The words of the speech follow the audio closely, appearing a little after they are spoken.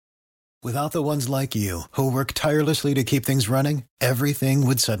Without the ones like you, who work tirelessly to keep things running, everything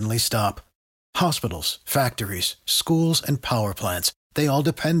would suddenly stop. Hospitals, factories, schools, and power plants, they all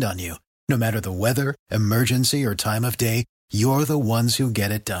depend on you. No matter the weather, emergency, or time of day, you're the ones who get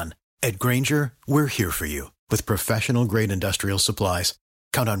it done. At Grainger, we're here for you with professional-grade industrial supplies.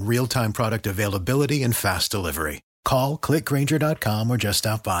 Count on real-time product availability and fast delivery. Call, clickgrainger.com, or just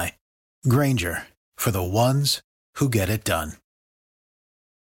stop by. Grainger, for the ones who get it done.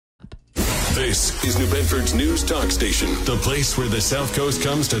 This is New Bedford's news talk station, the place where the South Coast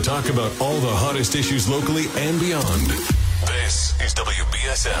comes to talk about all the hottest issues locally and beyond. This is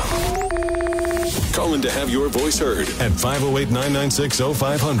WBSM. Call in to have your voice heard at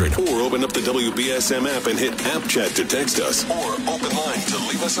 508-996-0500 or open up the WBSM app and hit App Chat to text us or open line to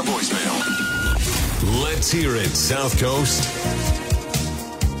leave us a voicemail. Let's hear it, South Coast.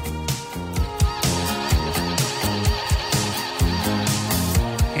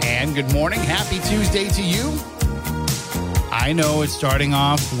 And good morning. Happy Tuesday to you. I know it's starting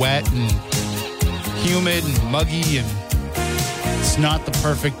off wet and humid and muggy, and it's not the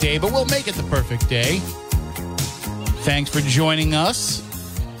perfect day, but we'll make it the perfect day. Thanks for joining us.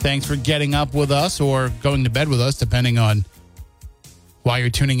 Thanks for getting up with us or going to bed with us, depending on why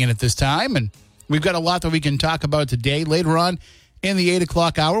you're tuning in at this time. And we've got a lot that we can talk about today. Later on in the 8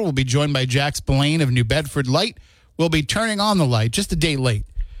 o'clock hour, we'll be joined by Jack Spillane of New Bedford Light. We'll be turning on the light just a day late,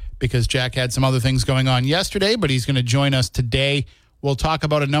 because Jack had some other things going on yesterday, but he's going to join us today. We'll talk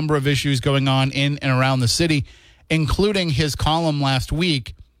about a number of issues going on in and around the city, including his column last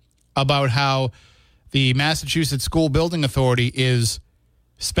week about how the Massachusetts School Building Authority is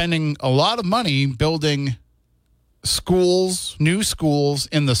spending a lot of money building schools, new schools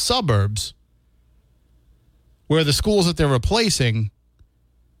in the suburbs, where the schools that they're replacing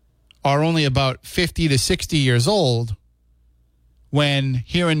are only about 50 to 60 years old, when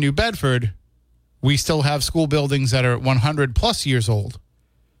here in New Bedford, we still have school buildings that are 100 plus years old.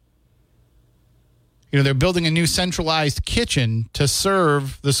 You know, they're building a new centralized kitchen to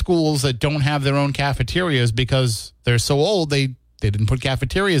serve the schools that don't have their own cafeterias because they're so old, they didn't put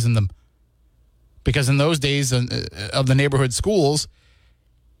cafeterias in them. Because in those days of the neighborhood schools,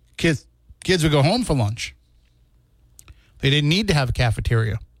 kids would go home for lunch. They didn't need to have a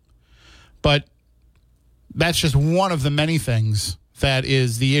cafeteria. But that's just one of the many things that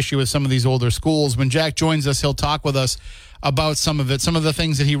is the issue with some of these older schools. When Jack joins us, he'll talk with us about some of it, some of the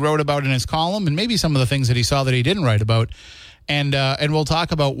things that he wrote about in his column, and maybe some of the things that he saw that he didn't write about. And we'll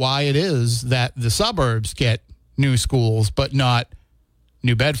talk about why it is that the suburbs get new schools, but not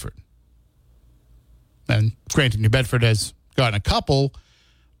New Bedford. And granted, New Bedford has gotten a couple,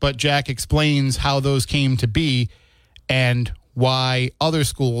 but Jack explains how those came to be and why other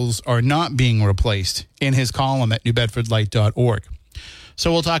schools are not being replaced in his column at newbedfordlight.org. So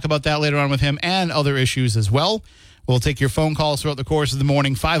we'll talk about that later on with him and other issues as well. We'll take your phone calls throughout the course of the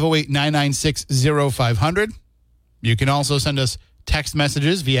morning, 508-996-0500. You can also send us text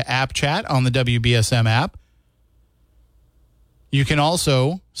messages via app chat on the WBSM app. You can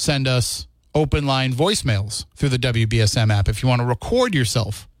also send us open line voicemails through the WBSM app. If you want to record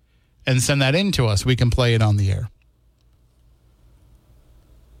yourself and send that in to us, we can play it on the air.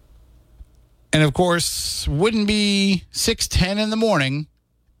 And, of course, wouldn't be 6:10 in the morning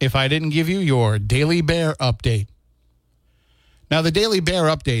if I didn't give you your Daily Bear update. Now, the Daily Bear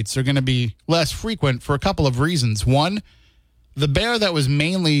updates are going to be less frequent for a couple of reasons. One, the bear that was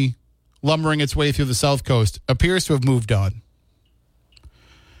mainly lumbering its way through the South Coast appears to have moved on,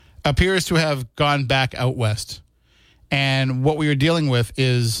 appears to have gone back out west. And what we are dealing with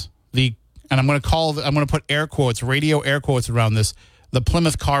is and I'm going to put air quotes, radio air quotes around this, the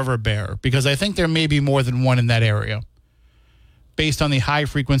Plymouth Carver bear, because I think there may be more than one in that area, based on the high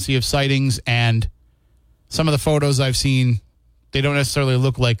frequency of sightings and some of the photos I've seen. They don't necessarily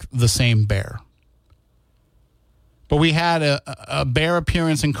look like the same bear. But we had a bear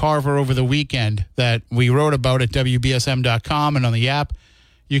appearance in Carver over the weekend that we wrote about at WBSM.com and on the app.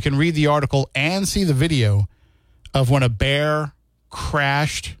 You can read the article and see the video of when a bear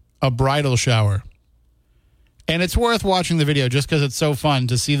crashed a bridal shower. And it's worth watching the video just because it's so fun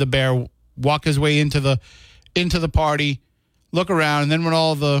to see the bear walk his way into the party, look around, and then when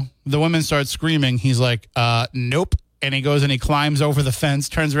all the women start screaming, he's like, nope. And he goes and he climbs over the fence,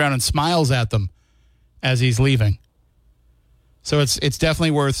 turns around and smiles at them as he's leaving. So it's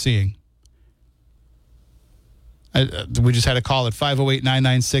definitely worth seeing. We just had a call at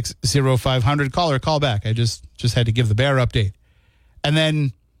 508-996-0500. Call or call back. I just had to give the bear update. And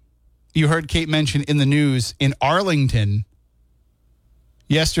then you heard Kate mention in the news in Arlington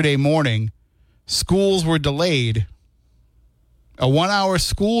yesterday morning, schools were delayed a 1-hour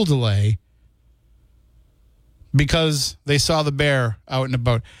school delay because they saw the bear out and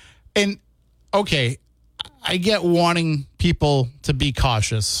about. And, okay, I get wanting people to be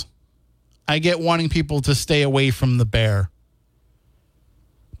cautious. I get wanting people to stay away from the bear.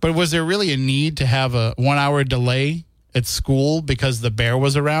 But was there really a need to have a 1-hour delay at school because the bear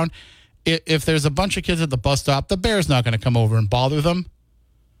was around? If there's a bunch of kids at the bus stop, the bear's not going to come over and bother them.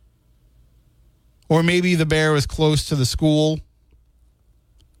 Or maybe the bear was close to the school,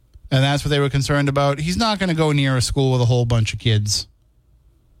 and that's what they were concerned about. He's not going to go near a school with a whole bunch of kids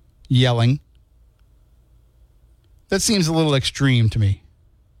yelling. That seems a little extreme to me,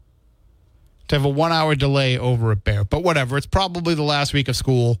 to have a 1-hour delay over a bear. But whatever, it's probably the last week of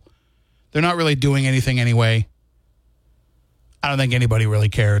school. They're not really doing anything anyway. I don't think anybody really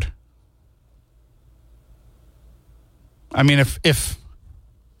cared. I mean, if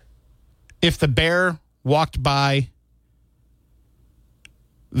the bear walked by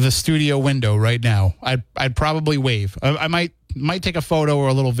the studio window right now, I'd probably wave. I might take a photo or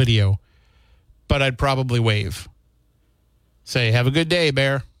a little video, but I'd probably wave. Say, have a good day,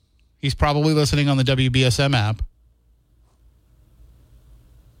 bear. He's probably listening on the WBSM app.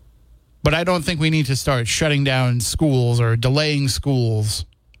 But I don't think we need to start shutting down schools or delaying schools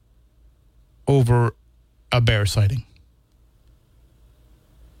over a bear sighting.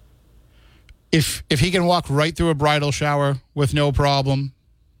 If he can walk right through a bridal shower with no problem,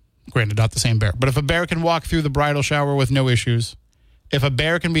 granted, not the same bear, but if a bear can walk through the bridal shower with no issues, if a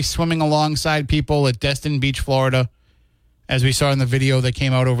bear can be swimming alongside people at Destin Beach, Florida, as we saw in the video that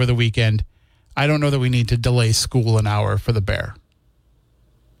came out over the weekend, I don't know that we need to delay school an hour for the bear.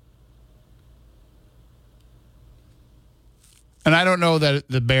 And I don't know that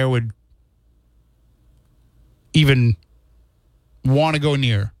the bear would even want to go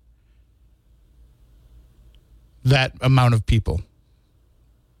near that amount of people.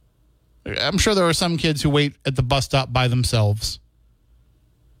 I'm sure there are some kids who wait at the bus stop by themselves,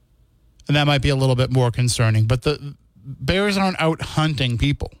 and that might be a little bit more concerning. But the bears aren't out hunting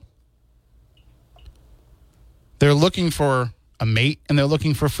people. They're looking for a mate, and they're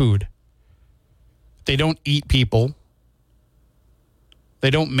looking for food. They don't eat people. They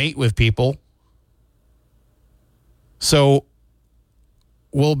don't mate with people. So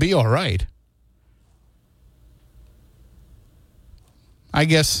we'll be all right. I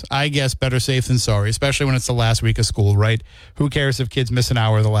guess better safe than sorry, especially when it's the last week of school, right? Who cares if kids miss an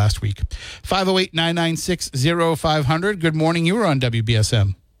hour the last week? 508-996-0500. Good morning. You were on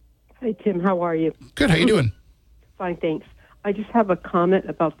WBSM. Hey, Tim. How are you? Good. How you doing? Fine, thanks. I just have a comment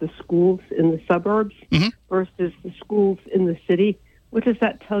about the schools in the suburbs versus the schools in the city. What does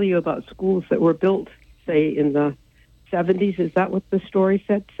that tell you about schools that were built, say, in the 70s? Is that what the story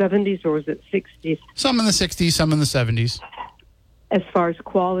said, 70s, or was it 60s? Some in the 60s, some in the 70s. As far as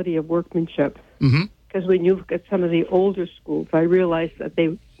quality of workmanship. Because when you look at some of the older schools, I realize that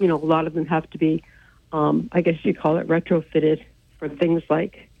they, a lot of them have to be, I guess you call it retrofitted for things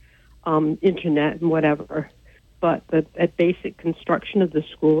like internet and whatever. But the basic construction of the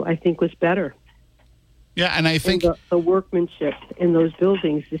school, I think, was better. Yeah, and I think the workmanship in those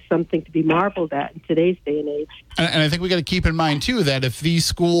buildings is something to be marveled at in today's day and age. And I think we got to keep in mind, too, that if these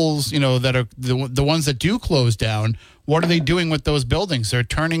schools, that are the ones that do close down, what are they doing with those buildings? They're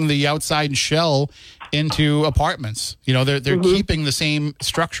turning the outside shell into apartments. They're keeping the same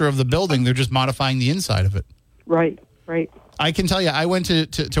structure of the building. They're just modifying the inside of it. Right. I can tell you, I went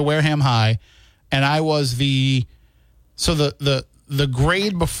to Wareham High, and I was the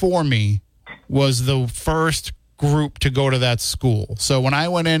grade before me was the first group to go to that school. So when I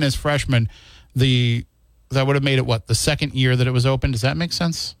went in as freshman, that would have made it, the second year that it was open? Does that make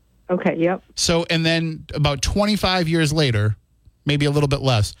sense? Okay, yep. So, and then about 25 years later, maybe a little bit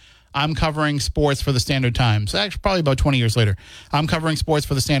less, I'm covering sports for the Standard Times. Actually, probably about 20 years later, I'm covering sports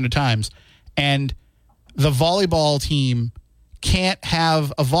for the Standard Times. And the volleyball team can't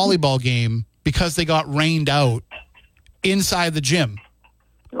have a volleyball game because they got rained out inside the gym.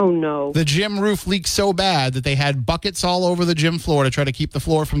 Oh, no. The gym roof leaked so bad that they had buckets all over the gym floor to try to keep the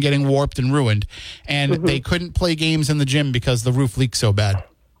floor from getting warped and ruined. And they couldn't play games in the gym because the roof leaked so bad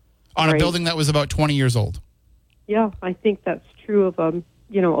on a building that was about 20 years old. Yeah, I think that's true of, a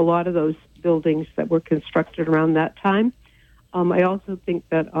lot of those buildings that were constructed around that time. I also think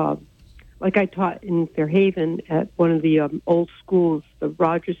that, like I taught in Fairhaven at one of the old schools, the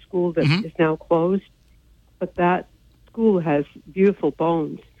Rogers School that is now closed, but that school has beautiful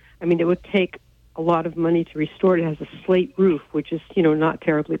bones. I mean, it would take a lot of money to restore it. It has a slate roof, which is, not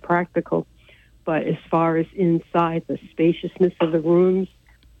terribly practical. But as far as inside, the spaciousness of the rooms,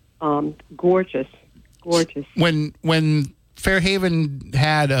 gorgeous. When Fairhaven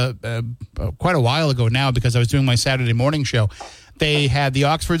had quite a while ago now, because I was doing my Saturday morning show. They had the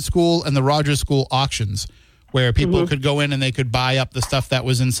Oxford School and the Rogers School auctions, where people could go in and they could buy up the stuff that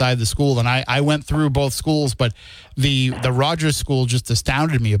was inside the school. And I went through both schools, but the Rogers School just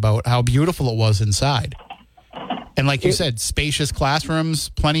astounded me about how beautiful it was inside. And like you said, spacious classrooms,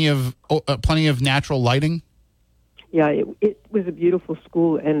 plenty of natural lighting. Yeah, it was a beautiful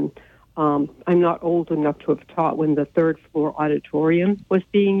school, and I'm not old enough to have taught when the third floor auditorium was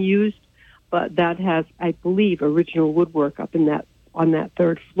being used, but that has, I believe, original woodwork up on that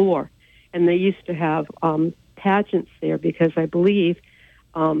third floor. And they used to have pageants there, because I believe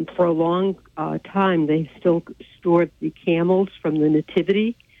for a long time they still stored the camels from the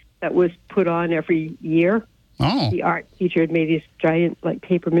Nativity that was put on every year. Oh. The art teacher had made these giant, like,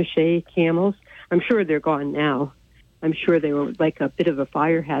 papier-mâché camels. I'm sure they're gone now. I'm sure they were like a bit of a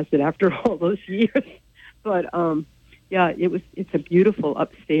fire hazard after all those years. But, yeah, it's a beautiful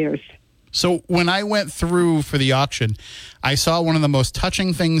upstairs. So when I went through for the auction, I saw one of the most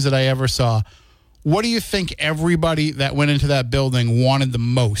touching things that I ever saw. What do you think everybody that went into that building wanted the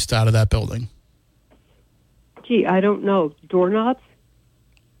most out of that building? Gee, I don't know. Doorknobs?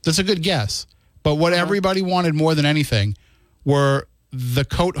 That's a good guess. But what everybody wanted more than anything were the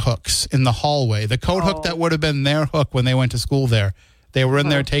coat hooks in the hallway. The coat hook that would have been their hook when they went to school there. They were in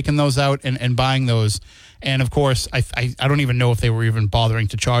there taking those out and buying those. And, of course, I don't even know if they were even bothering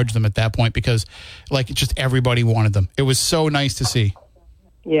to charge them at that point, because, like, just everybody wanted them. It was so nice to see.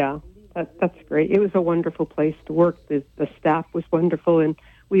 Yeah, that's great. It was a wonderful place to work. The staff was wonderful, and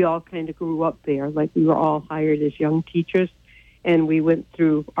we all kind of grew up there. Like, we were all hired as young teachers, and we went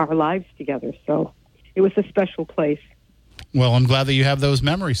through our lives together. So it was a special place. Well, I'm glad that you have those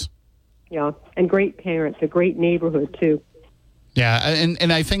memories. Yeah, and great parents, a great neighborhood, too. Yeah,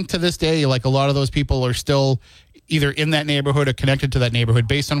 and I think to this day, like, a lot of those people are still either in that neighborhood or connected to that neighborhood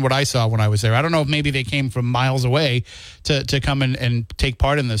based on what I saw when I was there. I don't know if maybe they came from miles away to come and take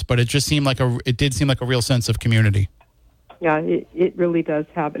part in this, but it just seemed like it did seem like a real sense of community. Yeah, it really does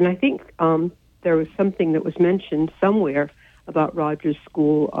have. And I think there was something that was mentioned somewhere about Rogers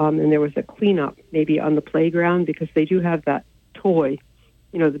School, and there was a cleanup maybe on the playground, because they do have that toy,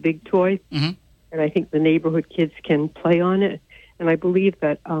 the big toy. Mm-hmm. And I think the neighborhood kids can play on it. And I believe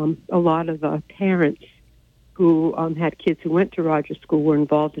that a lot of parents who had kids who went to Rogers School were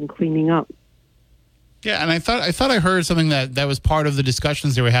involved in cleaning up. Yeah, and I thought I heard something that was part of the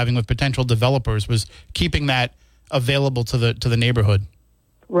discussions they were having with potential developers, was keeping that available to the neighborhood.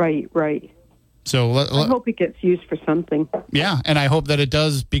 Right. So I hope it gets used for something. Yeah, and I hope that it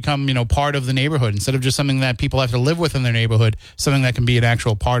does become, part of the neighborhood, instead of just something that people have to live with in their neighborhood, something that can be an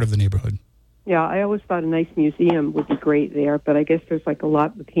actual part of the neighborhood. Yeah, I always thought a nice museum would be great there, but I guess there's like a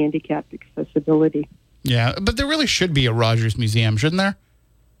lot with handicapped accessibility. Yeah, but there really should be a Rogers Museum, shouldn't there?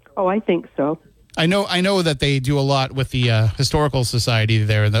 Oh, I think so. I know that they do a lot with the Historical Society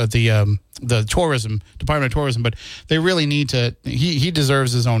there, the tourism, Department of Tourism, but they really need to, he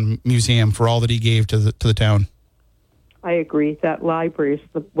deserves his own museum for all that he gave to the town. I agree. That library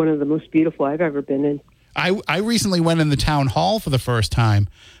is one of the most beautiful I've ever been in. I recently went in the town hall for the first time.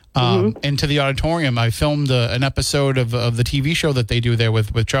 Into the auditorium. I filmed an episode of the TV show that they do there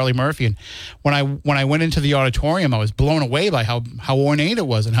with Charlie Murphy, and when I went into the auditorium, I was blown away by how ornate it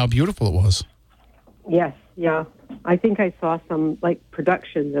was and how beautiful it was. Yes, yeah. I think I saw some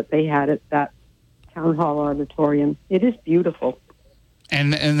production that they had at that town hall auditorium. It is beautiful.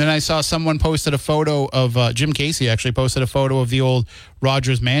 And then I saw someone posted a photo of Jim Casey actually posted a photo of the old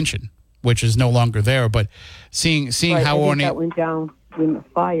Rogers Mansion, which is no longer there, but seeing how ornate that went down in the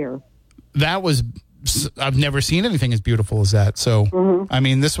fire. That was, I've never seen anything as beautiful as that. So, I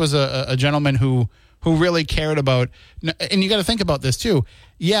mean, this was a gentleman who really cared about, and you got to think about this too.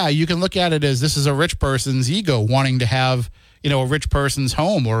 Yeah, you can look at it as this is a rich person's ego wanting to have, a rich person's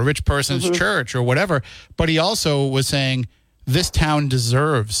home or a rich person's church or whatever. But he also was saying this town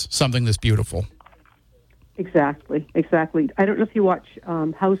deserves something this beautiful. Exactly. I don't know if you watch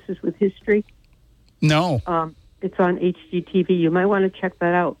Houses with History. No. It's on HGTV. You might want to check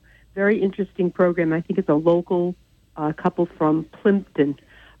that out. Very interesting program. I think it's a local couple from Plimpton.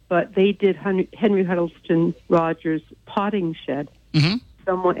 But they did Henry Huddleston Rogers' potting shed. Mm-hmm.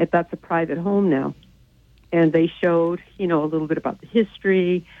 That's a private home now. And they showed, a little bit about the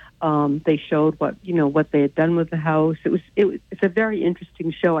history. They showed what they had done with the house. It's a very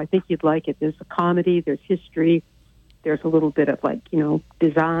interesting show. I think you'd like it. There's a comedy, there's history, there's a little bit of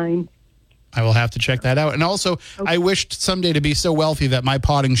design. I will have to check that out. And also, I wished someday to be so wealthy that my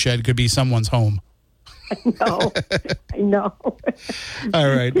potting shed could be someone's home. I know. All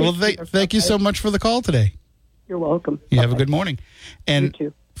right. Well, thank you so much for the call today. You're welcome. You Bye-bye. have a good morning. And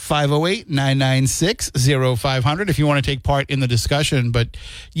You too. 508-996-0500 if you want to take part in the discussion. But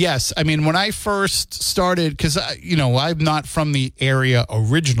yes, I mean, when I first started, because, I'm not from the area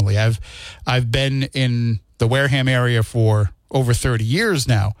originally. I've been in the Wareham area for over 30 years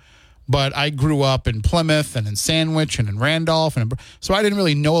now. But I grew up in Plymouth and in Sandwich and in Randolph. So I didn't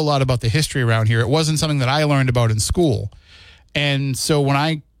really know a lot about the history around here. It wasn't something that I learned about in school. And so when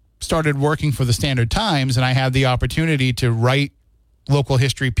I started working for the Standard Times and I had the opportunity to write local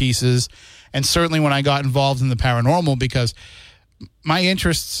history pieces, and certainly when I got involved in the paranormal, because my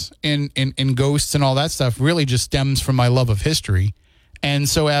interests in ghosts and all that stuff really just stems from my love of history. And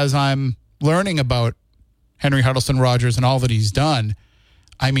so as I'm learning about Henry Huddleston Rogers and all that he's done,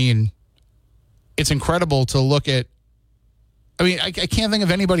 I mean, it's incredible to look at. I mean, I can't think of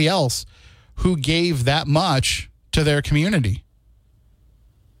anybody else who gave that much to their community,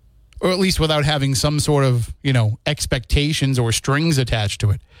 or at least without having some sort of, expectations or strings attached to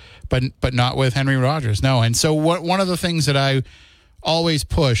it, but not with Henry Rogers. No. And so one of the things that I always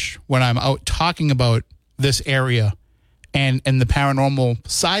push when I'm out talking about this area and the paranormal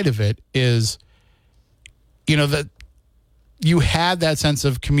side of it is, that you had that sense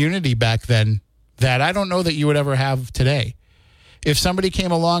of community back then that I don't know that you would ever have today. If somebody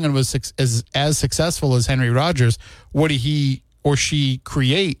came along and was as successful as Henry Rogers, would he or she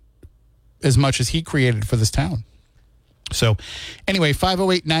create as much as he created for this town? So anyway,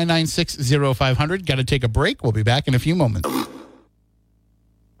 508-996-0500. Got to take a break. We'll be back in a few moments.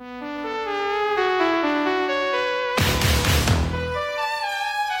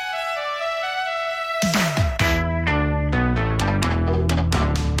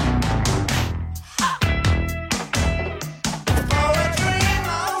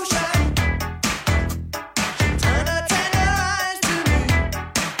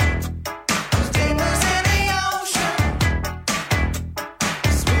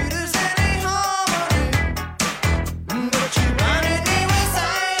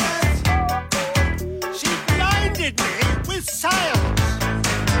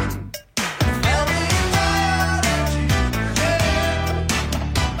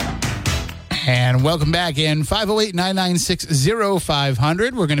 And welcome back in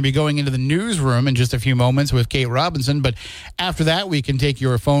 508-996-0500. We're going to be going into the newsroom in just a few moments with Kate Robinson. But after that, we can take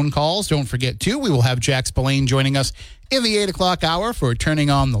your phone calls. Don't forget, too, we will have Jack Spillane joining us in the 8 o'clock hour for Turning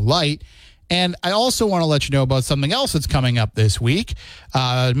On the Light. And I also want to let you know about something else that's coming up this week.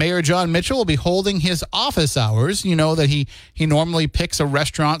 Mayor John Mitchell will be holding his office hours. You know that he normally picks a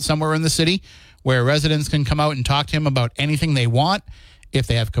restaurant somewhere in the city where residents can come out and talk to him about anything they want. If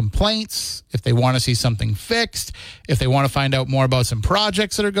they have complaints, if they want to see something fixed, if they want to find out more about some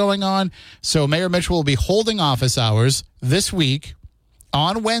projects that are going on. So Mayor Mitchell will be holding office hours this week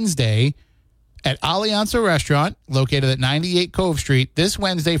on Wednesday at Alianza Restaurant, located at 98 Cove Street, this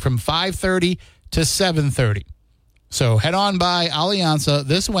Wednesday from 5:30 to 7:30. So head on by Alianza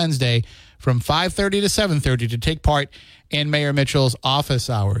this Wednesday from 5:30 to 7:30 to take part in Mayor Mitchell's office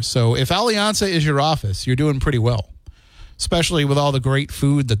hours. So if Alianza is your office, you're doing pretty well, especially with all the great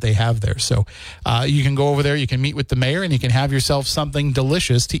food that they have there. So you can go over there, you can meet with the mayor, and you can have yourself something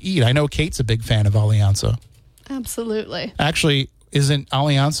delicious to eat. I know Kate's a big fan of Alianza. Absolutely. Actually, isn't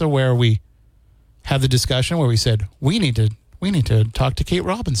Alianza where we had the discussion where we said, we need to talk to Kate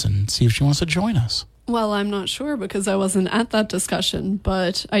Robinson and see if she wants to join us? Well, I'm not sure because I wasn't at that discussion,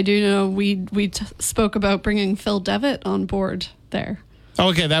 but I do know we spoke about bringing Phil Devitt on board there.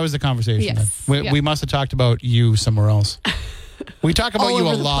 Okay, that was the conversation. Yes. Then. We must have talked about you somewhere else. We talk about you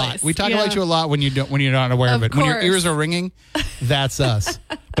a lot. place. We talk about you a lot when you're not aware of it. Course. When your ears are ringing, that's us.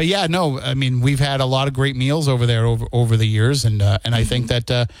 But yeah, no, I mean, we've had a lot of great meals over there over the years, and I think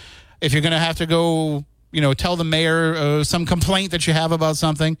that if you're going to have to go, tell the mayor some complaint that you have about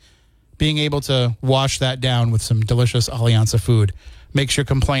something, being able to wash that down with some delicious Alianza food makes your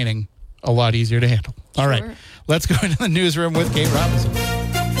complaining a lot easier to handle. All right, let's go into the newsroom with Kate Robinson.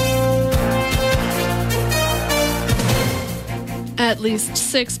 At least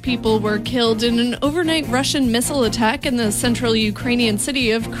 6 people were killed in an overnight Russian missile attack in the central Ukrainian city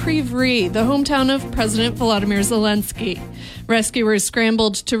of Kryvyi, the hometown of President Volodymyr Zelensky. Rescuers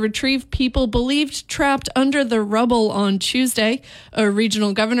scrambled to retrieve people believed trapped under the rubble on Tuesday. A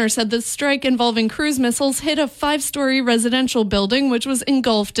regional governor said the strike involving cruise missiles hit a 5-story residential building, which was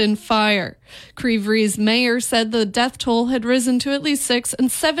engulfed in fire. Kryvyi's mayor said the death toll had risen to at least 6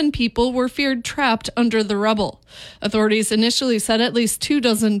 and 7 people were feared trapped under the rubble. Authorities initially said at least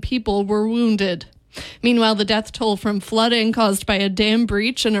 24 people were wounded. Meanwhile, the death toll from flooding caused by a dam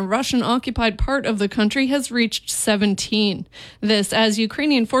breach in a Russian-occupied part of the country has reached 17. This as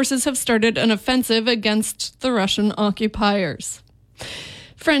Ukrainian forces have started an offensive against the Russian occupiers.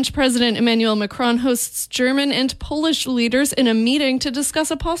 French President Emmanuel Macron hosts German and Polish leaders in a meeting to discuss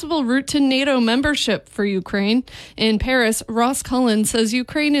a possible route to NATO membership for Ukraine. In Paris, Ross Cullen says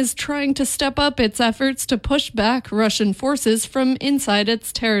Ukraine is trying to step up its efforts to push back Russian forces from inside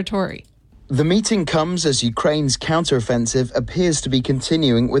its territory. The meeting comes as Ukraine's counteroffensive appears to be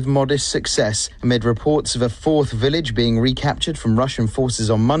continuing with modest success, amid reports of a fourth village being recaptured from Russian forces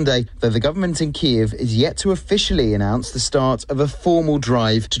on Monday, though the government in Kyiv is yet to officially announce the start of a formal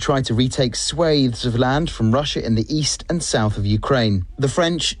drive to try to retake swathes of land from Russia in the east and south of Ukraine. The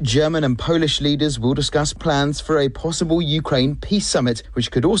French, German and Polish leaders will discuss plans for a possible Ukraine peace summit,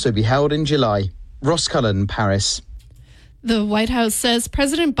 which could also be held in July. Ross Cullen, Paris. The White House says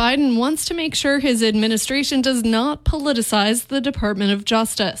President Biden wants to make sure his administration does not politicize the Department of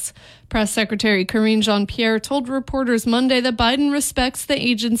Justice. Press Secretary Karine Jean-Pierre told reporters Monday that Biden respects the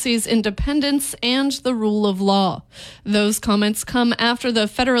agency's independence and the rule of law. Those comments come after the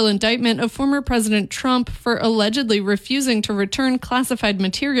federal indictment of former President Trump for allegedly refusing to return classified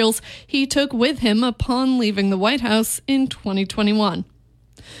materials he took with him upon leaving the White House in 2021.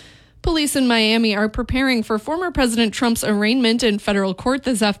 Police in Miami are preparing for former President Trump's arraignment in federal court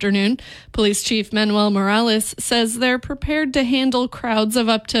this afternoon. Police Chief Manuel Morales says they're prepared to handle crowds of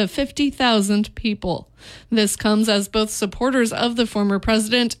up to 50,000 people. This comes as both supporters of the former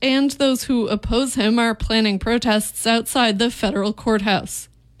president and those who oppose him are planning protests outside the federal courthouse.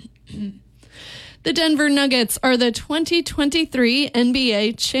 The Denver Nuggets are the 2023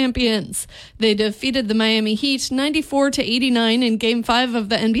 NBA champions. They defeated the Miami Heat 94-89 in Game 5 of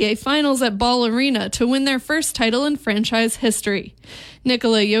the NBA Finals at Ball Arena to win their first title in franchise history.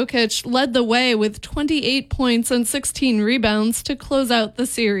 Nikola Jokic led the way with 28 points and 16 rebounds to close out the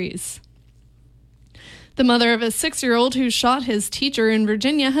series. The mother of a 6-year-old who shot his teacher in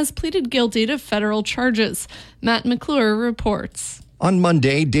Virginia has pleaded guilty to federal charges. Matt McClure reports. On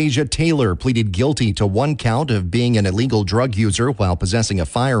Monday, Deja Taylor pleaded guilty to one count of being an illegal drug user while possessing a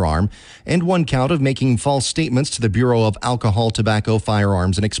firearm and one count of making false statements to the Bureau of Alcohol, Tobacco,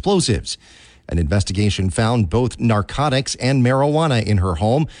 Firearms, and Explosives. An investigation found both narcotics and marijuana in her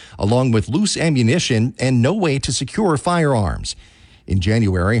home, along with loose ammunition and no way to secure firearms. In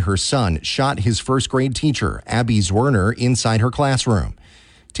January, her son shot his first-grade teacher, Abby Zwerner, inside her classroom.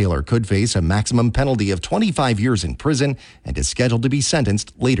 Taylor could face a maximum penalty of 25 years in prison and is scheduled to be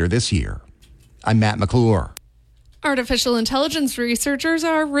sentenced later this year. I'm Matt McClure. Artificial intelligence researchers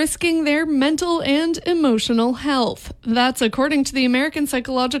are risking their mental and emotional health. That's according to the American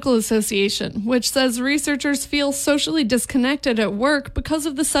Psychological Association, which says researchers feel socially disconnected at work because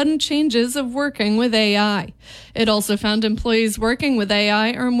of the sudden changes of working with AI. It also found employees working with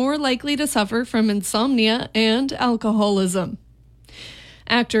AI are more likely to suffer from insomnia and alcoholism.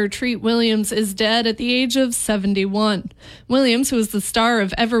 Actor Treat Williams is dead at the age of 71. Williams, who was the star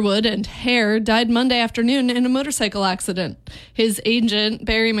of Everwood and Hair, died Monday afternoon in a motorcycle accident. His agent,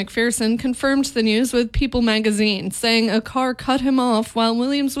 Barry McPherson, confirmed the news with People magazine, saying a car cut him off while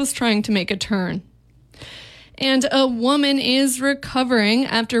Williams was trying to make a turn. And a woman is recovering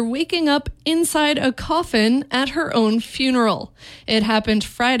after waking up inside a coffin at her own funeral. It happened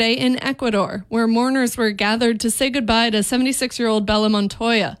Friday in Ecuador, where mourners were gathered to say goodbye to 76-year-old Bella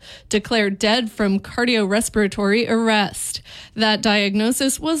Montoya, declared dead from cardiorespiratory arrest. That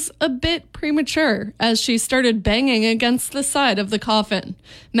diagnosis was a bit premature, as she started banging against the side of the coffin.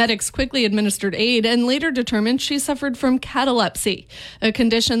 Medics quickly administered aid and later determined she suffered from catalepsy, a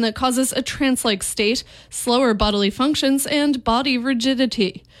condition that causes a trance-like state, slower bodily functions, and body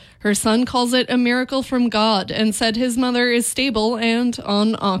rigidity. Her son calls it a miracle from God and said his mother is stable and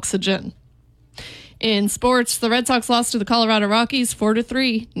on oxygen. In sports, the Red Sox lost to the Colorado Rockies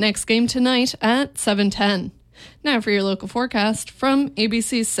 4-3. Next game tonight at 7:10. Now for your local forecast from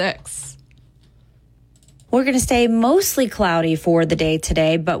ABC 6. We're going to stay mostly cloudy for the day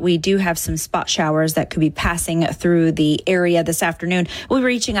today, but we do have some spot showers that could be passing through the area this afternoon. We'll be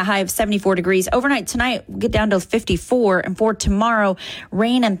reaching a high of 74 degrees. Overnight tonight, we'll get down to 54. And for tomorrow,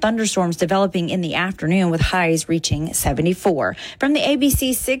 rain and thunderstorms developing in the afternoon with highs reaching 74. From the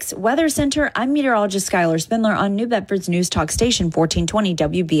ABC 6 Weather Center, I'm meteorologist Skylar Spindler on New Bedford's News Talk Station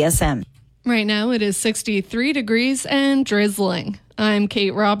 1420 WBSM. Right now it is 63 degrees and drizzling. I'm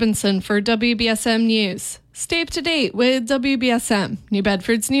Kate Robinson for WBSM News. Stay up to date with WBSM, New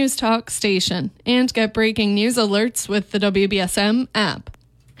Bedford's News Talk Station, and get breaking news alerts with the WBSM app.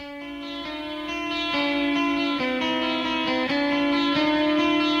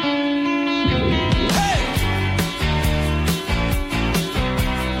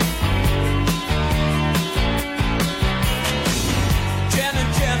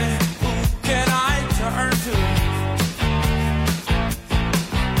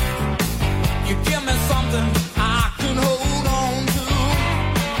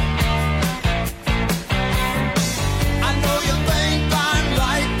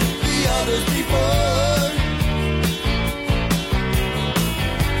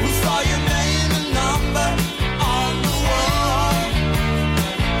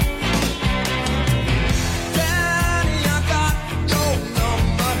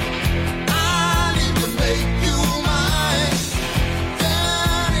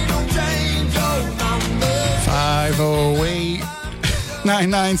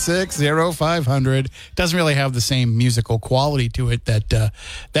 508-996-0500. Doesn't really have the same musical quality to it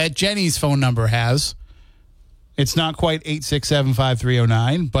that Jenny's phone number has. It's not quite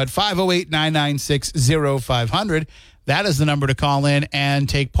 867-5309, but 508-996-0500. That is the number to call in and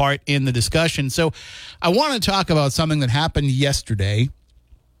take part in the discussion. So I want to talk about something that happened yesterday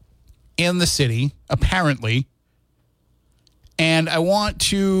in the city, apparently. And I want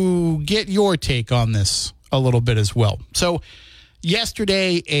to get your take on this a little bit as well. So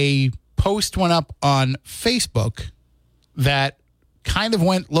yesterday, a post went up on Facebook that kind of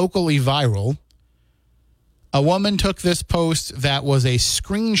went locally viral. A woman took this post that was a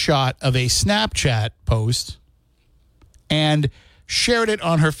screenshot of a Snapchat post and shared it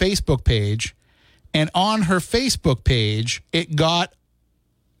on her Facebook page. And on her Facebook page, it got,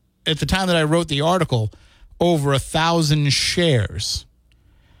 at the time that I wrote the article, over 1,000 shares.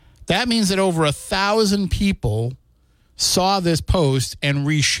 That means that over 1,000 people saw this post and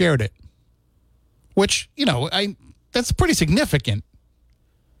reshared it, which, that's pretty significant.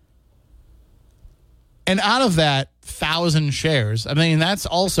 And out of that 1,000 shares, that's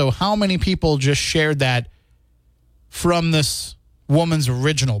also how many people just shared that from this woman's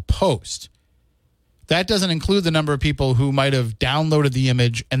original post. That doesn't include the number of people who might have downloaded the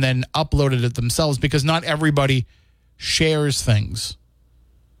image and then uploaded it themselves, because not everybody shares things.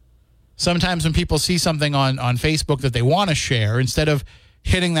 Sometimes when people see something on Facebook that they want to share, instead of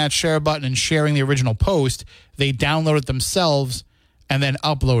hitting that share button and sharing the original post, they download it themselves and then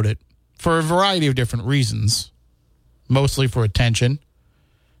upload it for a variety of different reasons, mostly for attention.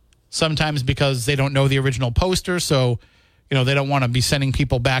 Sometimes because they don't know the original poster, so they don't want to be sending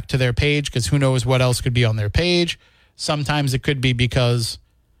people back to their page because who knows what else could be on their page. Sometimes it could be because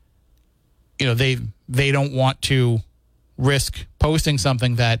they don't want to risk posting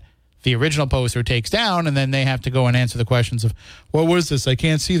something that the original poster takes down, and then they have to go and answer the questions of, what was this? I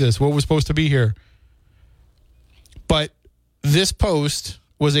can't see this. What was supposed to be here? But this post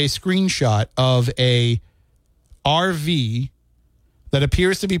was a screenshot of a RV that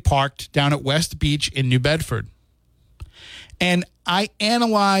appears to be parked down at West Beach in New Bedford. And I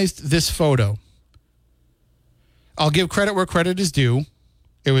analyzed this photo. I'll give credit where credit is due.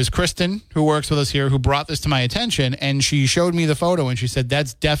 It was Kristen, who works with us here, who brought this to my attention, and she showed me the photo, and she said,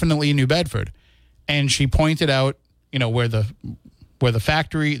 that's definitely New Bedford. And she pointed out, where the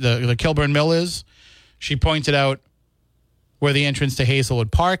factory, the Kilburn Mill is. She pointed out where the entrance to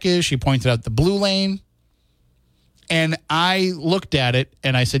Hazelwood Park is. She pointed out the blue lane. And I looked at it,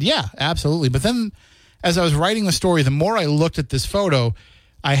 and I said, yeah, absolutely. But then as I was writing the story, the more I looked at this photo,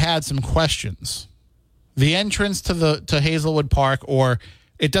 I had some questions. The entrance to Hazelwood Park, or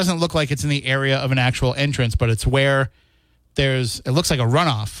it doesn't look like it's in the area of an actual entrance, but it's where it looks like a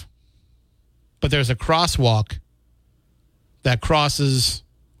runoff, but there's a crosswalk that crosses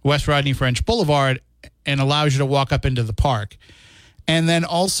West Rodney French Boulevard and allows you to walk up into the park. And then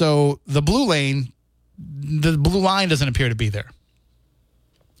also the blue lane, the blue line doesn't appear to be there.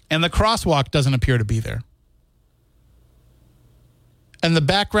 And the crosswalk doesn't appear to be there. And the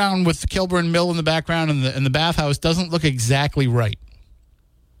background with the Kilburn Mill in the background and the bathhouse doesn't look exactly right.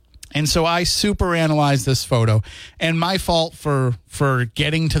 And so I super analyzed this photo. And my fault for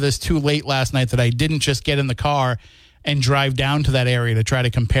getting to this too late last night that I didn't just get in the car and drive down to that area to try to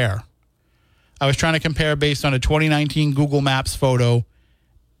compare. I was trying to compare based on a 2019 Google Maps photo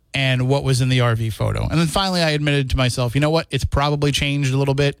and what was in the RV photo. And then finally I admitted to myself, you know what? It's probably changed a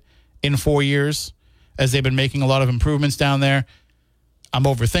little bit in 4 years as they've been making a lot of improvements down there. I'm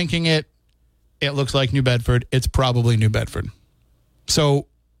overthinking it. It looks like New Bedford. It's probably New Bedford. So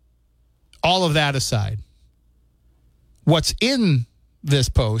all of that aside, what's in this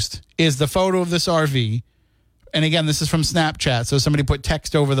post is the photo of this RV. And again, this is from Snapchat. So somebody put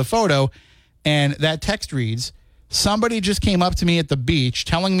text over the photo, and that text reads, somebody just came up to me at the beach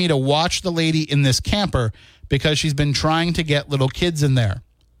telling me to watch the lady in this camper because she's been trying to get little kids in there.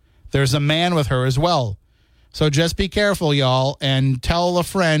 There's a man with her as well. So just be careful, y'all, and tell a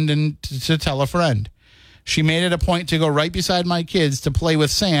friend and to tell a friend. She made it a point to go right beside my kids to play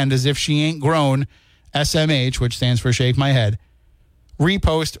with sand as if she ain't grown. SMH, which stands for shake my head.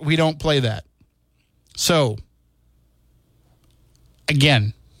 Repost, we don't play that. So,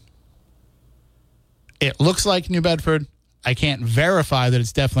 again, it looks like New Bedford. I can't verify that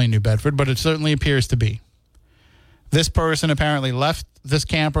it's definitely New Bedford, but it certainly appears to be. This person apparently left this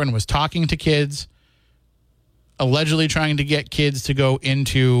camper and was talking to kids, allegedly trying to get kids to go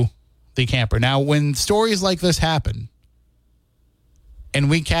into the camper. Now, when stories like this happen and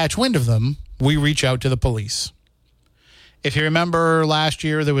we catch wind of them, we reach out to the police. If you remember last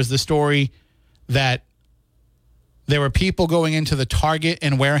year, there was the story that there were people going into the Target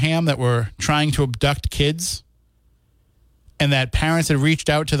in Wareham that were trying to abduct kids, and that parents had reached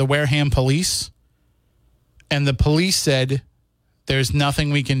out to the Wareham police, and the police said, there's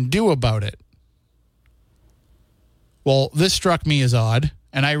nothing we can do about it. Well, this struck me as odd,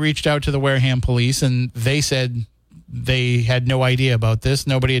 and I reached out to the Wareham police, and they said they had no idea about this.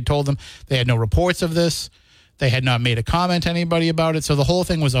 Nobody had told them. They had no reports of this. They had not made a comment to anybody about it, so the whole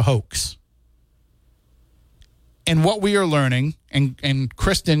thing was a hoax. And what we are learning, and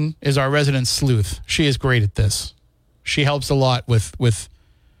Kristen is our resident sleuth. She is great at this. She helps a lot with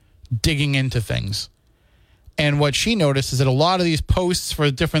digging into things. And what she noticed is that a lot of these posts for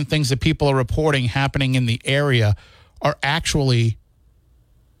different things that people are reporting happening in the area are actually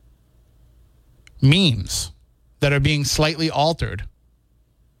memes that are being slightly altered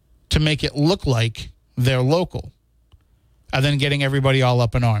to make it look like they're local, and then getting everybody all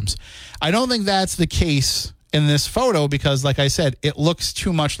up in arms. I don't think that's the case in this photo because, like I said, it looks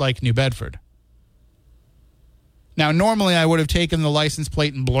too much like New Bedford. Now, normally I would have taken the license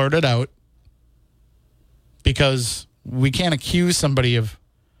plate and blurred it out because we can't accuse somebody of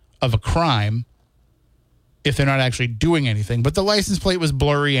a crime if they're not actually doing anything. But the license plate was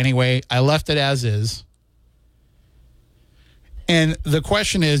blurry anyway. I left it as is. And the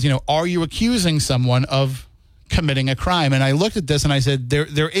question is, are you accusing someone of committing a crime? And I looked at this and I said,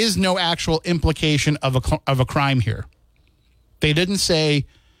 there is no actual implication of a crime here. They didn't say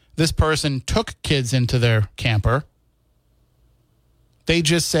this person took kids into their camper. They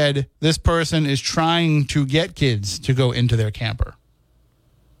just said this person is trying to get kids to go into their camper.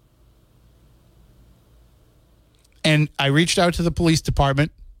 And I reached out to the police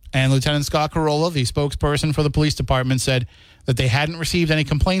department, and Lieutenant Scott Carolla, the spokesperson for the police department, said that they hadn't received any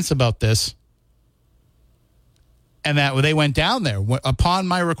complaints about this, and that when they went down there, upon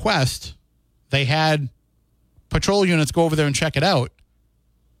my request, they had patrol units go over there and check it out.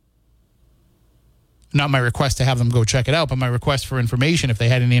 Not my request to have them go check it out, but my request for information, if they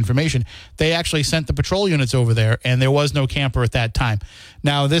had any information. They actually sent the patrol units over there, and there was no camper at that time.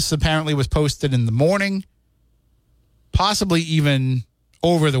 Now, this apparently was posted in the morning, possibly even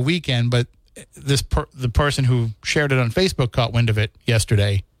over the weekend, but the person who shared it on Facebook caught wind of it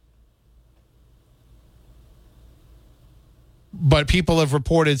yesterday. But people have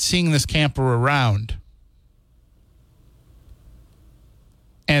reported seeing this camper around.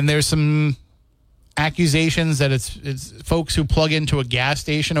 And there's some accusations that it's folks who plug into a gas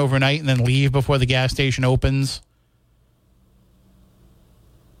station overnight and then leave before the gas station opens.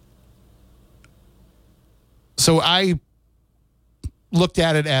 So I looked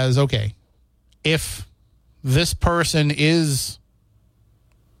at it as, okay, if this person is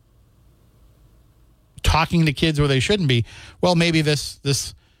talking to kids where they shouldn't be, well, maybe this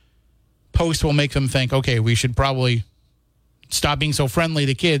post will make them think, okay, we should probably stop being so friendly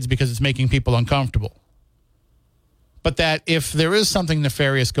to kids because it's making people uncomfortable. But that if there is something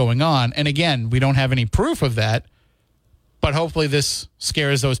nefarious going on, and again, we don't have any proof of that, but hopefully this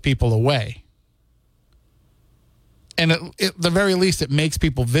scares those people away. And at the very least, it makes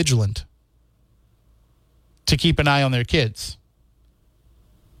people vigilant to keep an eye on their kids.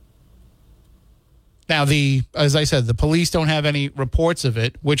 Now, as I said, the police don't have any reports of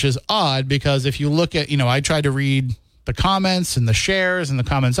it, which is odd because if you look at, I tried to read the comments and the shares and the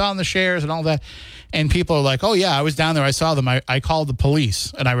comments on the shares and all that, and people are like, oh, yeah, I was down there. I saw them. I called the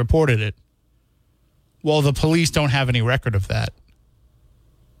police and I reported it. Well, the police don't have any record of that.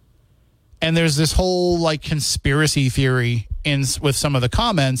 And there's this whole conspiracy theory with some of the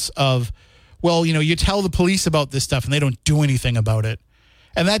comments of, well, you tell the police about this stuff and they don't do anything about it.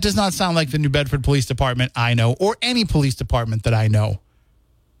 And that does not sound like the New Bedford Police Department I know, or any police department that I know.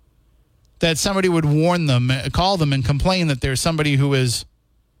 That somebody would warn them, call them and complain that there's somebody who is,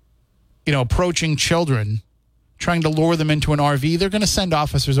 approaching children, trying to lure them into an RV. They're going to send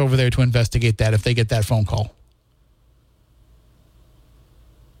officers over there to investigate that if they get that phone call.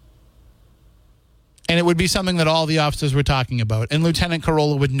 And it would be something that all the officers were talking about, and Lieutenant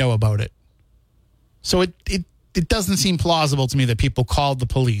Carolla would know about it. So it doesn't seem plausible to me that people called the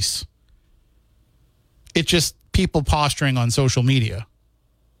police. It's just people posturing on social media.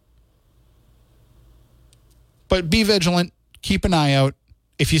 But be vigilant. Keep an eye out.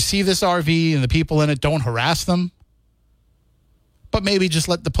 If you see this RV and the people in it, don't harass them. But maybe just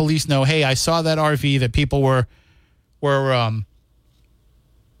let the police know, hey, I saw that RV that people were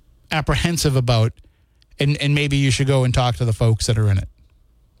apprehensive about, and maybe you should go and talk to the folks that are in it.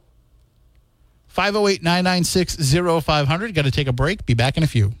 508-996-0500. Got to take a break. Be back in a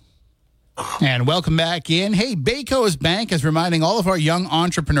few. And welcome back in. Hey, Bayco's Bank is reminding all of our young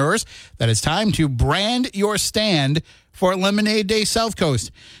entrepreneurs that it's time to brand your stand for Lemonade Day South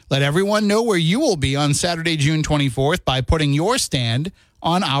Coast. Let everyone know where you will be on Saturday, June 24th by putting your stand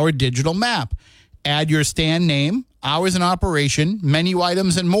on our digital map. Add your stand name, hours in operation, menu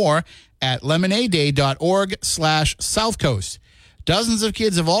items, and more at lemonadeday.org/South Coast. Dozens of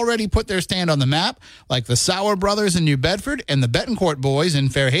kids have already put their stand on the map, like the Sauer brothers in New Bedford and the Betancourt boys in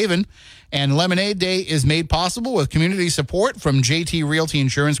Fairhaven. And Lemonade Day is made possible with community support from JT Realty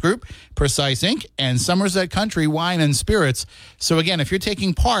Insurance Group, Precise Inc., and Somerset Country Wine and Spirits. So again, if you're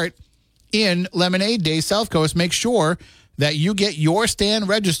taking part in Lemonade Day South Coast, make sure that you get your stand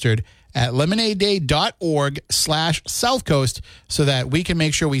registered at lemonadeday.org/South Coast so that we can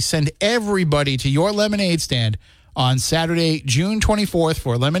make sure we send everybody to your lemonade stand on Saturday, June 24th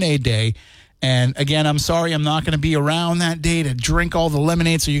for Lemonade Day. And again, I'm sorry I'm not going to be around that day to drink all the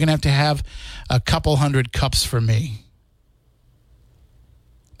lemonade, so you're going to have a couple hundred cups for me.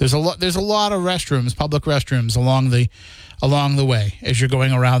 There's a lot of restrooms, public restrooms along the way as you're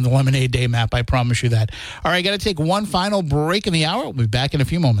going around the Lemonade Day map. I promise you that. All right, got to take one final break in the hour. We'll be back in a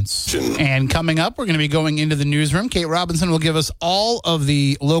few moments. And coming up, we're going to be going into the newsroom. Kate Robinson will give us all of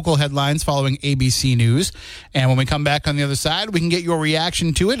the local headlines following ABC News. And when we come back on the other side, we can get your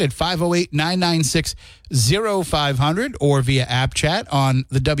reaction to it at 508-996-0500 or via app chat on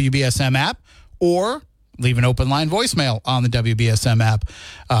the WBSM app, or leave an open line voicemail on the WBSM app.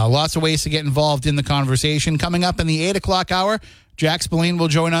 Lots of ways to get involved in the conversation. Coming up in the 8 o'clock hour, Jack Spillane will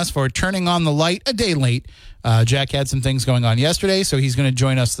join us for Turning on the Light, a day late. Jack had some things going on yesterday, so he's going to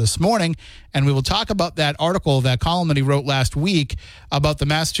join us this morning, and we will talk about that article, that column that he wrote last week about the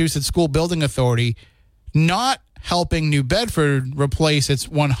Massachusetts School Building Authority not helping New Bedford replace its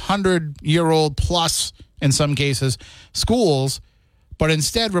 100-year-old plus, in some cases, schools, but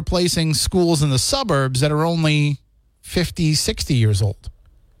instead replacing schools in the suburbs that are only 50, 60 years old.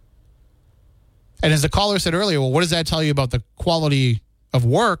 And as the caller said earlier, well, what does that tell you about the quality of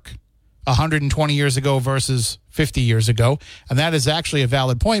work 120 years ago versus 50 years ago? And that is actually a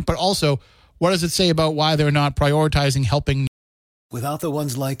valid point, but also, what does it say about why they're not prioritizing helping? Without the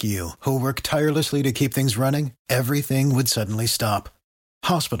ones like you, who work tirelessly to keep things running, everything would suddenly stop.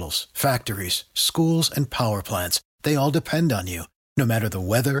 Hospitals, factories, schools, and power plants, they all depend on you. No matter the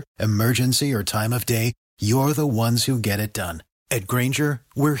weather, emergency, or time of day, you're the ones who get it done. At Grainger,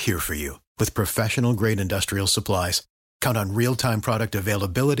 we're here for you with professional-grade industrial supplies. Count on real-time product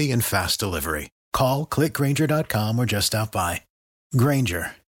availability and fast delivery. Call, click Grainger.com, or just stop by.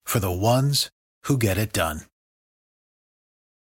 Grainger, for the ones who get it done.